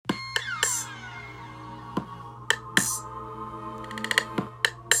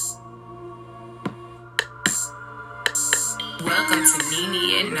Welcome to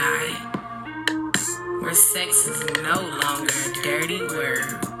NeNe at Nite, where sex is no longer a dirty word,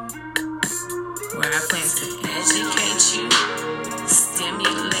 where I plan to educate you,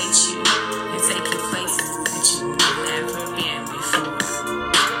 stimulate you, and take you places that you've never been before.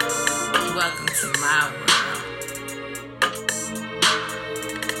 Welcome to my world.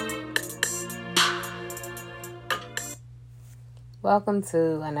 Welcome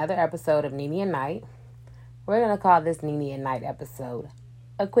to another episode of NeNe and Nite. We're going to call this NeNe and Nite episode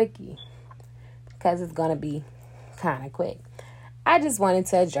a quickie because it's going to be kind of quick. I just wanted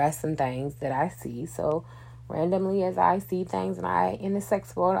to address some things that I see. So randomly as I see things in the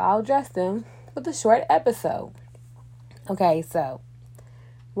sex world, I'll address them with a short episode. Okay, so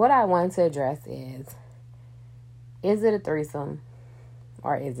what I want to address is it a threesome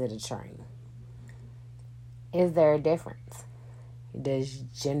or is it a train? Is there a difference? Does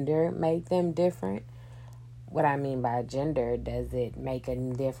gender make them different? What I mean by gender, does it make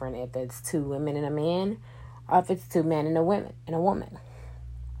them different if it's two women and a man, or if it's two men and a woman?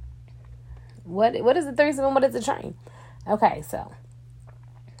 What is a threesome and what is a train? Okay, so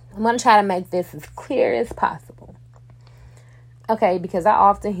I'm going to try to make this as clear as possible. Okay, because I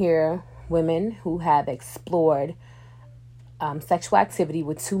often hear women who have explored sexual activity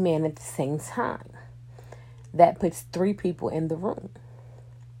with two men at the same time. That puts three people in the room.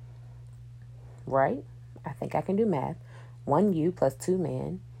 Right? I think I can do math. 1 you plus 2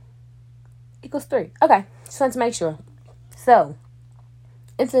 men equals 3. Okay. Just wanted to make sure. So,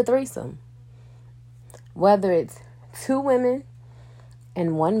 it's a threesome. Whether it's 2 women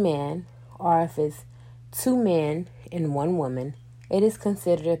and 1 man, or if it's 2 men and 1 woman, it is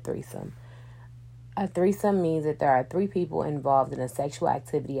considered a threesome. A threesome means that there are 3 people involved in a sexual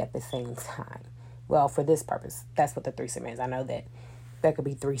activity at the same time. Well, for this purpose, that's what the threesome is. I know that there could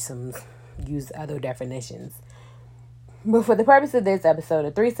be threesomes, use other definitions. But for the purpose of this episode,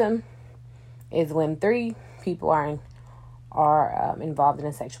 a threesome is when 3 people are involved in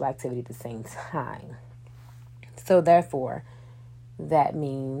a sexual activity at the same time. So therefore, that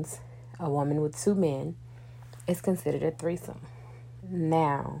means a woman with 2 men is considered a threesome.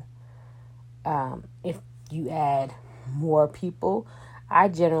 Now, if you add more people, I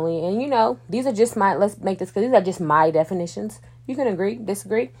generally, and these are just let's make this, because these are just my definitions. You can agree,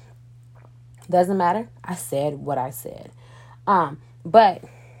 disagree. Doesn't matter. I said what I said. But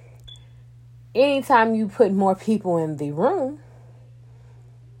anytime you put more people in the room,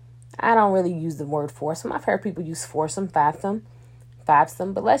 I don't really use the word foursome. I've heard people use foursome, fivesome,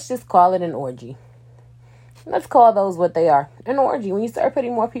 but let's just call it an orgy. Let's call those what they are. An orgy. When you start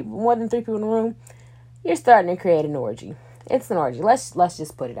putting more than 3 people in the room, you're starting to create an orgy. It's an orgy. Let's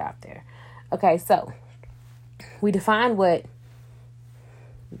just put it out there. Okay, so we define what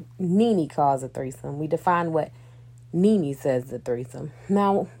NeNe calls a threesome. We define what NeNe says is a threesome.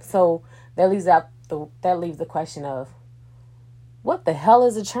 Now, so that leaves the question of, what the hell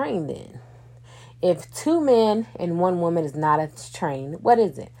is a train then? If 2 men and 1 woman is not a train, what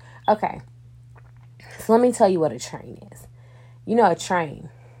is it? Okay, so let me tell you what a train is. A train,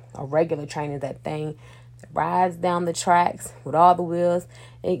 a regular train, is that thing that rides down the tracks with all the wheels.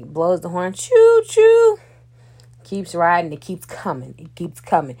 It blows the horn, choo choo. Keeps riding, it keeps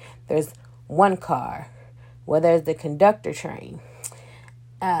coming. There's one car where there's the conductor train.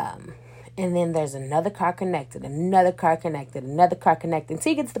 And then there's another car connected, until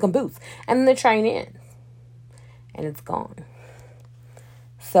he gets the caboose. And then the train ends. And it's gone.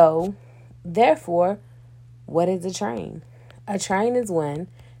 So, therefore, what is a train? A train is when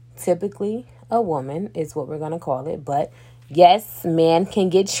typically a woman is what we're going to call it. But yes, men can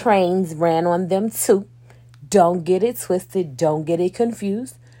get trains ran on them too. Don't get it twisted. Don't get it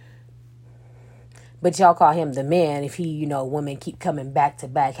confused. But y'all call him the man if he, women keep coming back to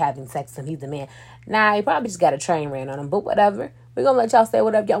back having sex with him. He's the man. Nah, he probably just got a train ran on him. But whatever. We're going to let y'all say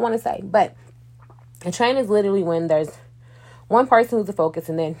whatever y'all want to say. But a train is literally when there's one person who's the focus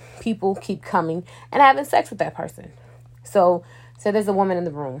and then people keep coming and having sex with that person. So there's a woman in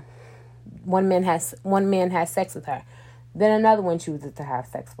the room. One man has sex with her. Then another one chooses to have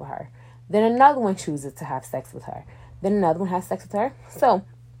sex with her. Then another one chooses to have sex with her. Then another one has sex with her. So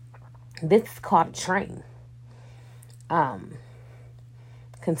this is called a train.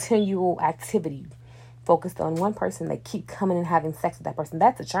 Continual activity focused on one person. They keep coming and having sex with that person.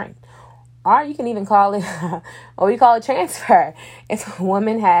 That's a train. Or you can even call it, or we call it transfer. If a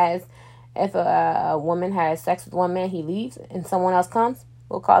woman has sex with one man, he leaves, and someone else comes,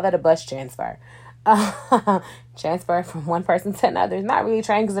 we'll call that a bus transfer. Transfer from one person to another. It's not really a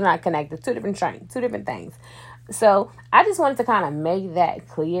train because they're not connected. 2 different trains, 2 different things. So I just wanted to kind of make that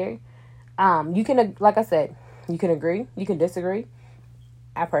clear. You can, like I said, You can agree. You can disagree.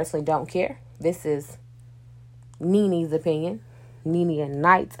 I personally don't care. This is NeNe's opinion. NeNe and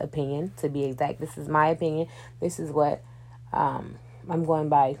Nite's opinion, to be exact. This is my opinion. This is what I'm going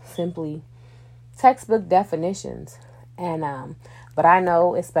by, simply textbook definitions. And but I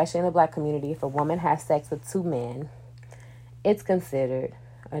know, especially in the black community, if a woman has sex with two men, it's considered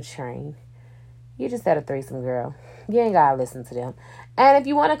a train. You just had a threesome, girl. You ain't gotta listen to them. And if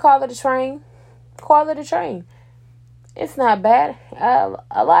you want to call it a train, call it a train. It's not bad.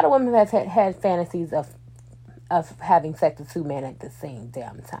 A lot of women have had fantasies of having sex with two men at the same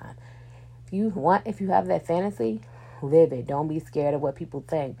damn time. If you have that fantasy, live it. Don't be scared of what people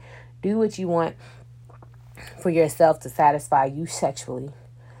think. Do what you want for yourself to satisfy you sexually,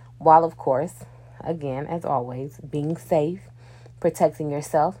 while of course, again, as always, being safe, protecting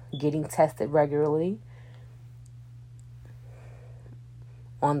yourself, getting tested regularly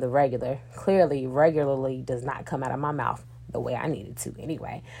on the regular. Clearly, regularly does not come out of my mouth the way I need it to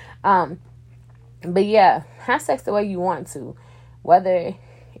anyway. But yeah, have sex the way you want to. Whether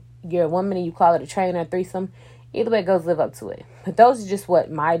you're a woman and you call it a train or a threesome, either way it goes, live up to it. But those are just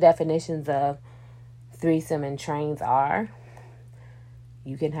what my definitions of threesome and trains are.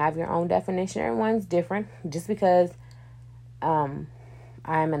 You can have your own definition. Everyone's different. Just because I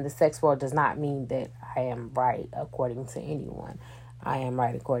am in the sex world does not mean that I am right according to anyone. I am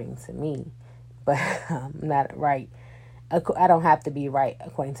right according to me. But I'm not right. I don't have to be right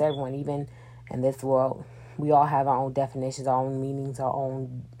according to everyone. Even in this world, we all have our own definitions, our own meanings, our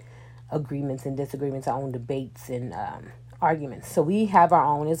own agreements and disagreements, our own debates and arguments. So we have our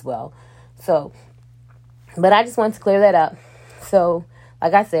own as well. So, but I just wanted to clear that up. So,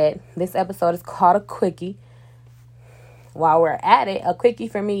 like I said, this episode is called a quickie. While we're at it, a quickie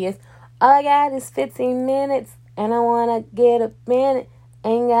for me is, all I got is 15 minutes and I want to get a minute.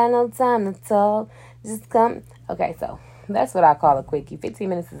 Ain't got no time to talk. Just come. Okay, so that's what I call a quickie. 15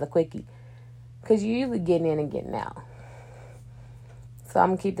 minutes is a quickie. Because you're usually getting in and getting out. So I'm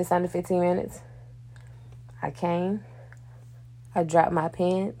going to keep this under 15 minutes. I came. I dropped my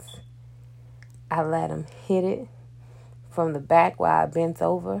pants. I let him hit it from the back while I bent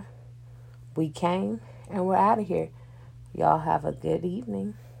over. We came and we're out of here. Y'all have a good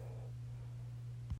evening.